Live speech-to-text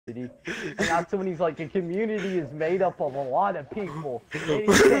And that's when he's like, a community is made up of a lot of people. And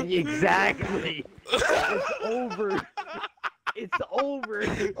he said, exactly. It's over. It's over.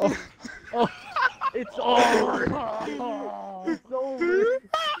 Oh. It's over. It's over.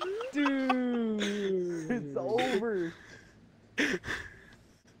 Dude. It's over.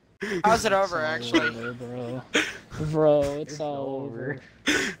 How's it over, It's actually? over, bro. Bro, it's all over.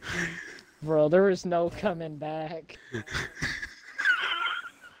 Bro, there is no coming back.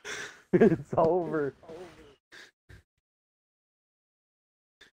 It's over.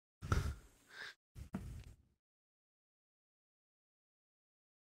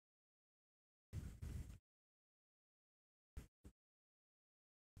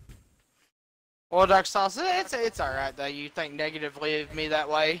 Well, Dark Sauce, it's alright though. You think negatively of me that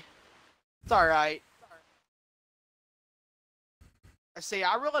way. It's alright. See,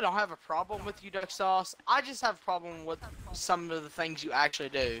 I really don't have a problem with you, Duck Sauce. I just have a problem with some of the things you actually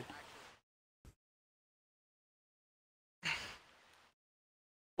do.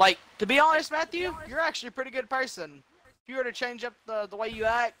 Like, to be honest, Matthew, you're actually a pretty good person. If you were to change up the way you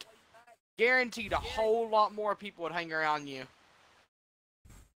act, guaranteed a whole lot more people would hang around you.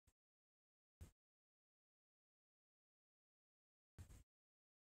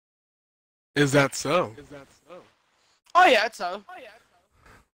 Is that so? Oh yeah, it's so.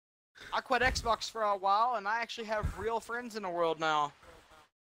 I quit Xbox for a while, and I actually have real friends in the world now.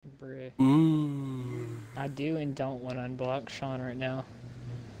 Bruh. Ooh. I do and don't want to unblock Sean right now.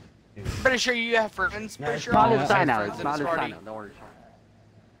 Pretty sure you have friends. No, Pretty it's sure not all a of us sign have out. friends It's in not this a party. sign out. Don't worry.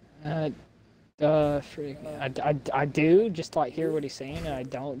 I do just like hear what he's saying, and I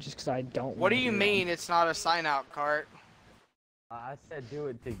don't just because I don't. What do wanna you do mean it's not a sign out, Cart? I said do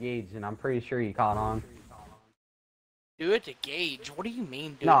it to Gage, and I'm pretty sure he caught on. Do it to Gage. What do you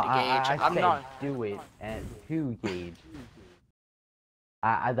mean do No, it to Gage? I I'm said not. do it and to Gage.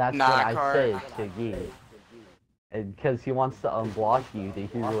 That's Nah, what I Cart. said to Gage. Because he wants to unblock you to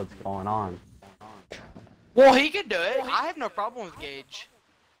hear what's going on. Well, he can do it. I have no problem with Gage.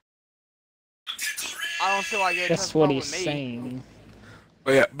 I don't feel like Gage has That's a what problem he's with me. saying.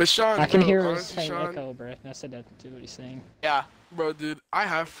 But yeah, but Sean, I can bro, hear his honestly, same Sean, echo, bro. I said that's what he's saying. Yeah. bro, dude, I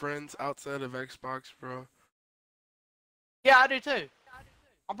have friends outside of Xbox, bro. Yeah, I do too.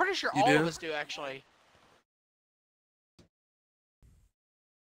 I'm pretty sure You all do? of us do, actually.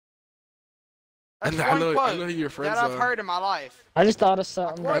 That's I one know quote who your friends that I've are. heard in my life. I just thought of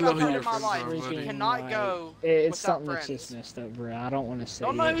something. I know I've who heard your in my friends life. are, You buddy. cannot Like, go It's without something friends. that's just messed up, bro. I don't want to say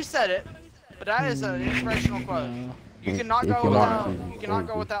Don't know it. who said it, but that is an inspirational quote. No. You cannot If go you without. want You cannot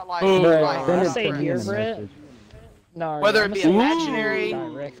go without life. Oh, Bro, life when I without say friends. here, Brett, no, Whether I'm it be saying imaginary-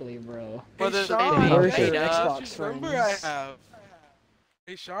 directly, bro. Whether Hey, they Sean, be Where's made your up. Xbox guess whose number I friends? have?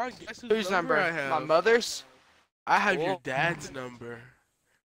 Hey, Sean, guess Whose number? I have? My mother's. I have your Cool. dad's number.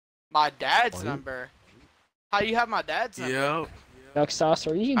 My dad's What? number. How do you have my dad's number? Yep. Duck sauce,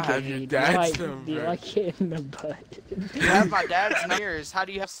 are you I have gay? your Do you dad's like, do you number. like it in the butt? You have my dad's numbers. How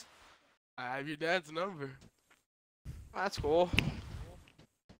do you have? I have your dad's number. That's cool.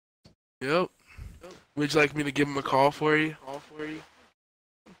 Yep. Would you like me to give him a call for you? To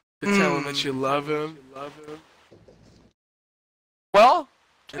tell him that you love him. Well,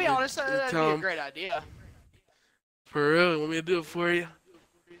 to be And honest, that'd be tell a him- great idea. For real, you want me to do it for you?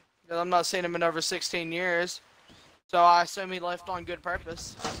 'Cause I'm not seeing him in over 16 years, so I assume he left on good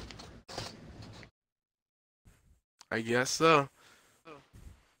purpose. I guess so.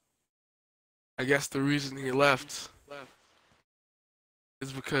 I guess the reason he left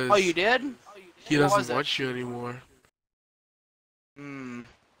is because Oh, you did? he What was doesn't it? want you anymore. Hmm.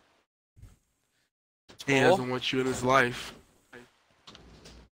 He Cool. doesn't want you in his life.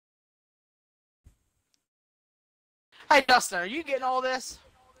 Hey, Dustin, are you getting all this?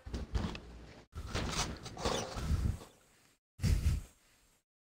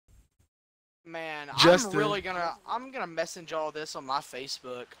 Man, Justin. I'm gonna message all this on my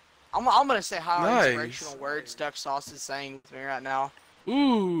Facebook. I'm gonna say how Nice. inspirational words Duck Sauce is saying with me right now.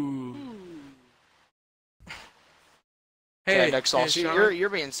 Ooh. Yeah, Hey, Duck Sauce, hey, you're Sean. you're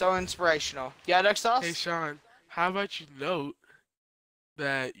being so inspirational. Yeah, Duck Sauce. Hey, Sean. How about you note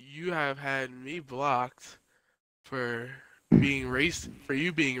that you have had me blocked for being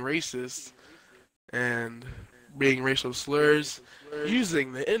racist and being racial slurs,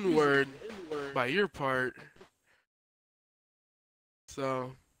 using the N-word by your part.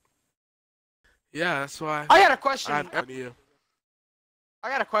 So, yeah, that's why I got a question. I've come to you. I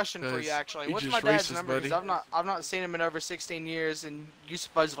got a question for 'Cause you actually. you're What's just my dad's racist, number? Because buddy. I've not seen him in over 16 years, and you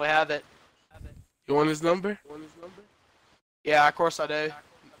supposedly have it. You want his number? Yeah, of course I do.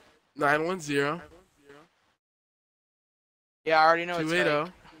 910 Yeah, I already know it's fake.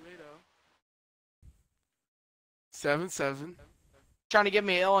 280 7-7. Trying to give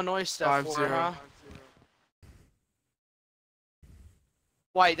me Illinois stuff for it, 5-0. huh?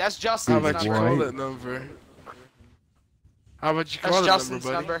 Wait, that's How Justin's about you number. call that number? How about you That's call that Justin's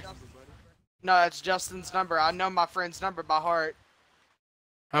number, buddy? number. No, that's Justin's number. I know my friend's number by heart.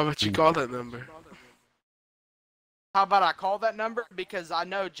 How about you call that number? How about I call that number? Because I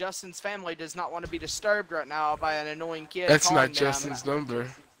know Justin's family does not want to be disturbed right now by an annoying kid. That's calling not them. Justin's number.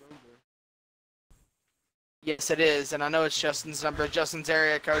 Yes, it is, and I know it's Justin's number. Justin's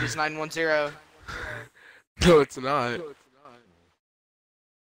area code is 910. No, it's not.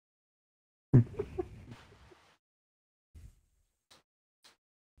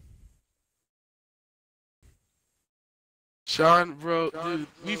 Sean, bro, dude,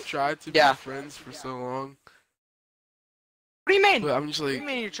 we've tried to be Yeah. friends for so long, What do you mean? but I'm just What do like, you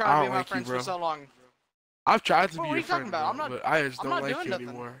mean you're I trying to don't be my like you, friends bro. for so long? I've tried to Bro, be what are your you talking friend, about? bro, I'm not- but I just I'm don't not like doing you nothing.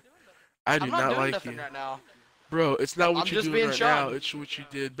 anymore. I do I'm not not doing like nothing you. right now. Bro, it's not what I'm you're just doing being right now, Sean. it's what you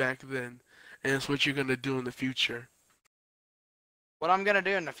did back then, and it's what you're gonna do in the future. What I'm gonna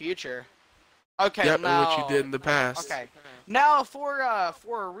do in the future. Okay, Yep, now. and what you did in the past. Okay. Now,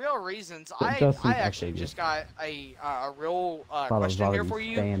 for real reasons, Justin's I actually updated. just got a real Thought I was question here already for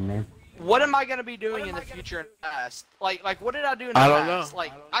you. staying there. What am I gonna be doing in the future and past? Like what did I do in the I don't past? know.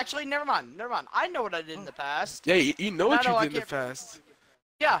 Like, actually, never mind. I know what I did in the past. Yeah, you know And I what you know I did in the can't- past,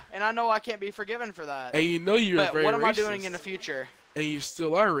 Yeah, and I know I can't be forgiven for that. and you know you're But very what am I racist, doing in the future? and you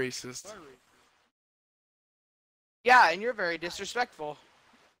still are racist. Yeah, and you're very disrespectful.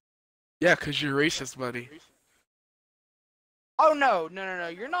 Yeah, 'cause you're racist, buddy. Oh no,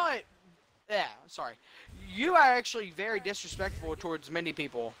 you're not. Yeah, sorry. You are actually very disrespectful towards many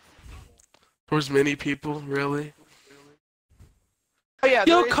people. Towards many people, really. Oh yeah,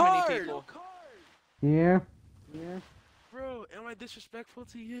 Yo, there is card! many people. Yeah. Bro, am I disrespectful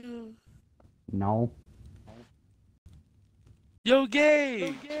to you? No. Yo,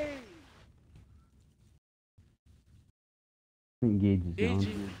 Gage! Gage is Gage?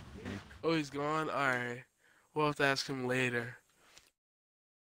 gone. Oh, he's gone? Alright. We'll have to ask him later.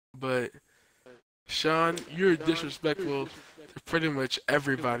 But, Sean, you're disrespectful to pretty much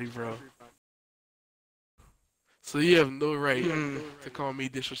everybody, bro. So you have no right to call me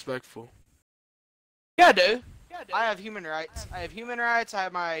disrespectful. Yeah, I do. I have human rights. I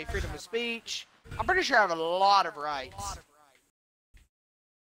have my freedom of speech. I'm pretty sure I have a lot of rights.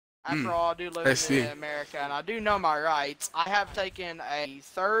 After all, I do live in America, and I do know my rights. I have taken a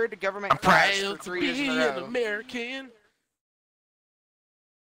third government I'm class for proud to 3 years be in a an row. American.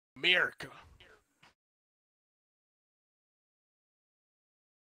 America.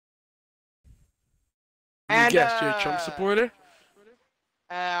 And, Guess you're a Trump supporter?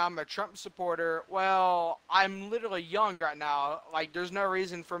 I'm a Trump supporter. Well, I'm literally young right now. Like, there's no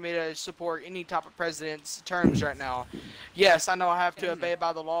reason for me to support any type of president's terms right now. Yes, I know I have to obey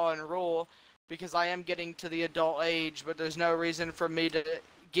by the law and rule because I am getting to the adult age, but there's no reason for me to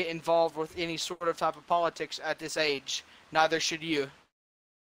get involved with any sort of type of politics at this age. Neither should you.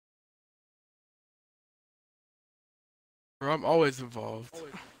 Bro, I'm always involved.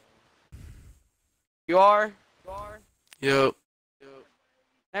 You are? Yo,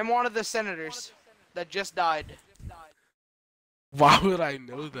 I'm one of the senators that just died. why would I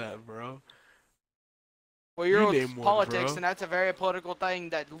know that, bro? Well, you're You with name one, politics, bro. and that's a very political thing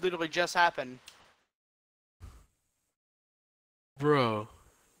that literally just happened. Bro,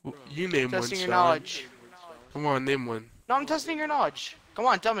 you name one, Testing your Sean. knowledge. Come on, name one. No, I'm testing your knowledge. Come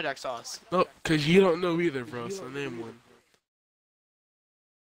on, tell me, Duck Sauce. No, cause you don't know either, bro. So name one.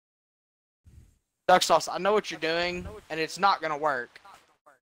 Duck Sauce, I know what you're doing, and it's not gonna work.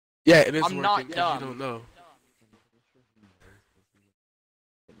 Yeah, it is I'm working not 'cause dumb. you don't know.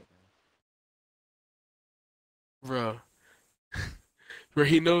 Bro. Where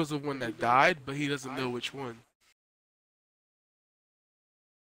he knows the one that died, but he doesn't know which one.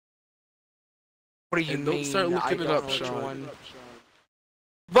 What do you And mean? don't start looking I it don't up, know which Sean. one?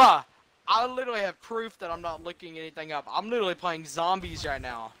 Bruh, I literally have proof that I'm not looking anything up. I'm literally playing zombies right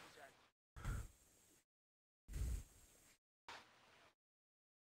now.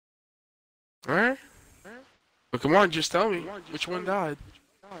 Alright? But come on, just tell me which one died.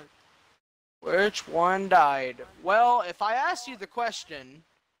 Which one died? Well, if I asked you the question,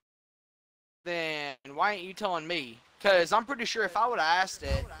 then why ain't you telling me? Because I'm pretty sure if I would have asked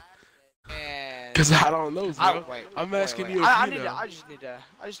it, and Cause I don't know, bro. wait, I'm wait, asking wait. you if I you know.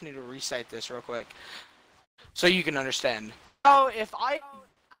 just need to recite this real quick, so you can understand. So if I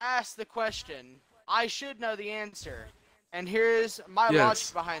ask the question, I should know the answer, and here's my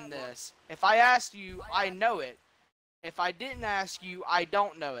Yes. logic behind this. If I asked you, I know it. If I didn't ask you, I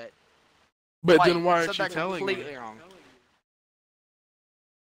don't know it. But Wait, then why said aren't you that telling me? completely wrong.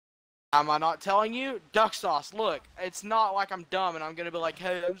 Am I not telling you? Duck sauce, look, it's not like I'm dumb and I'm gonna be like,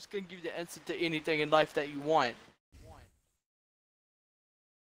 hey, I'm just gonna give you the answer to anything in life that you want.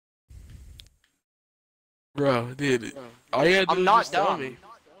 Bro, dude, all you gotta do I'm is not just tell dumb. me.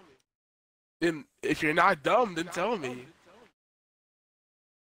 Then, if you're not dumb, then tell me.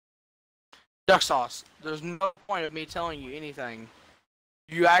 Duck sauce, there's no point of me telling you anything.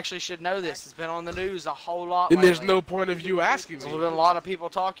 You actually should know this. It's been on the news a whole lot Then there's lately. no point of you asking There's me. been a lot of people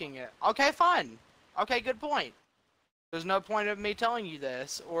talking it. Okay, fine. Okay, good point. There's no point of me telling you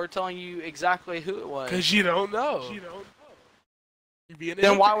this or telling you exactly who it was. Because you don't know. You're being a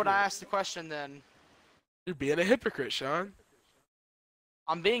Then why would hypocrite. I ask the question then? You're being a hypocrite, Sean.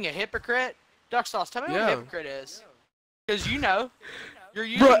 I'm being a hypocrite? Duck sauce, tell me what a Yeah. hypocrite is. Because you know. You're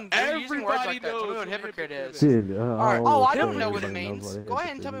Bro, using words everybody like that. Tell me knows what hypocrite is. Dude, Alright. Oh, I sure don't know what it everybody knows means. a Go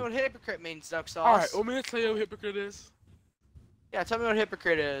ahead and tell me hypocrite what hypocrite means, Duck sauce. Alright, want me to tell you what a hypocrite is? Yeah, tell me what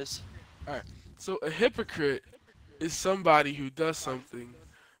hypocrite is. So a hypocrite is somebody who does something,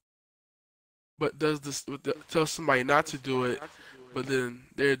 but does this tells somebody not to do it, but then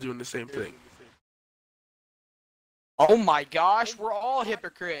they're doing the same thing. Oh my gosh, we're all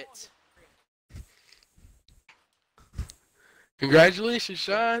hypocrites. Congratulations,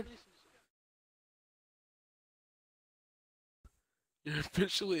 Sean. You're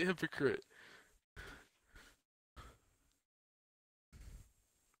officially a hypocrite.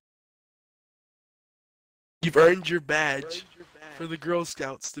 You've earned your badge for the Girl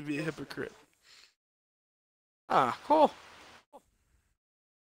Scouts to be a hypocrite. Ah, cool.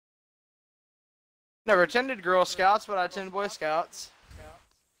 Never attended Girl Scouts, but I attended Boy Scouts.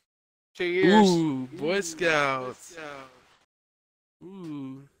 2 years. Ooh, Boy Scouts.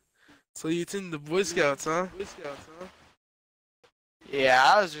 Ooh. So you attend the Boy Scouts, huh?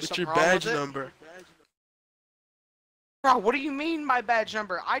 Yeah, is there What's something your wrong badge with it? number? Bro, what do you mean my badge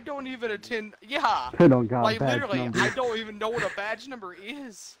number? I don't even attend. Yeah. I don't got Like, badge literally, number. I don't even know what a badge number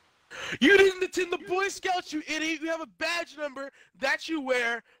is. You didn't attend the Boy Scouts, you idiot! You have a badge number that you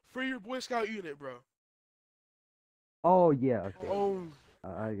wear for your Boy Scout unit, bro. Oh yeah. Okay. Oh,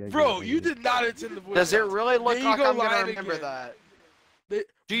 I bro, get you it. did not attend the Boy Does it Scouts. really look There you like go I'm gonna lying remember again. that? They-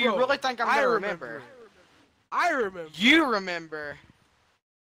 Do you bro, really think I'm I gonna remember? I remember. You remember.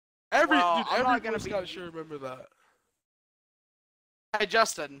 Every Well, dude, I'm every not Boy gonna Scout be- should remember that. Hey,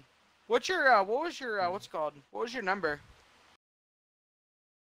 Justin. What's your, what was your, what's it called? What was your number?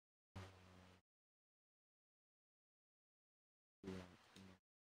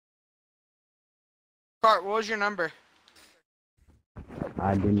 Cart, what was your number?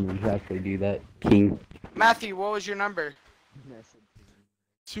 I didn't exactly do that, King. Matthew, what was your number?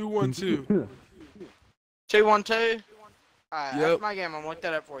 212. 212? Alright, Yep. after my game, I'm gonna look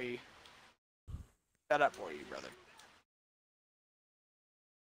that up for you. That up for you, brother.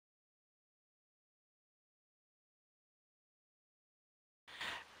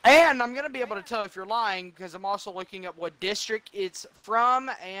 And I'm gonna be able to tell if you're lying because I'm also looking up what district it's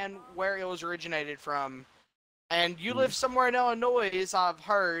from and where it was originated from. And you live somewhere in Illinois, as I've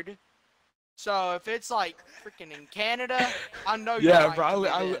heard. So if it's like freaking in Canada, I know you're Yeah, lying bro, to me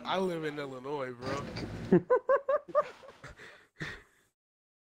I then. live in Illinois, bro.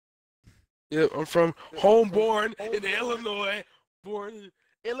 Yep, I'm from homeborn in Illinois. Born in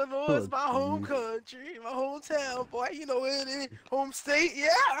Illinois is my home country, my hometown, boy. You know it is. Home state,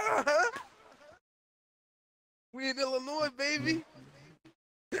 yeah. We in Illinois, baby.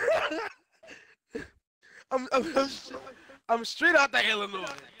 I'm straight out the Illinois.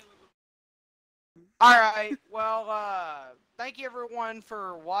 Alright, well, thank you everyone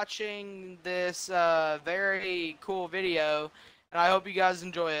for watching this very cool video, and I hope you guys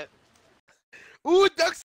enjoy it. Ooh, ducks.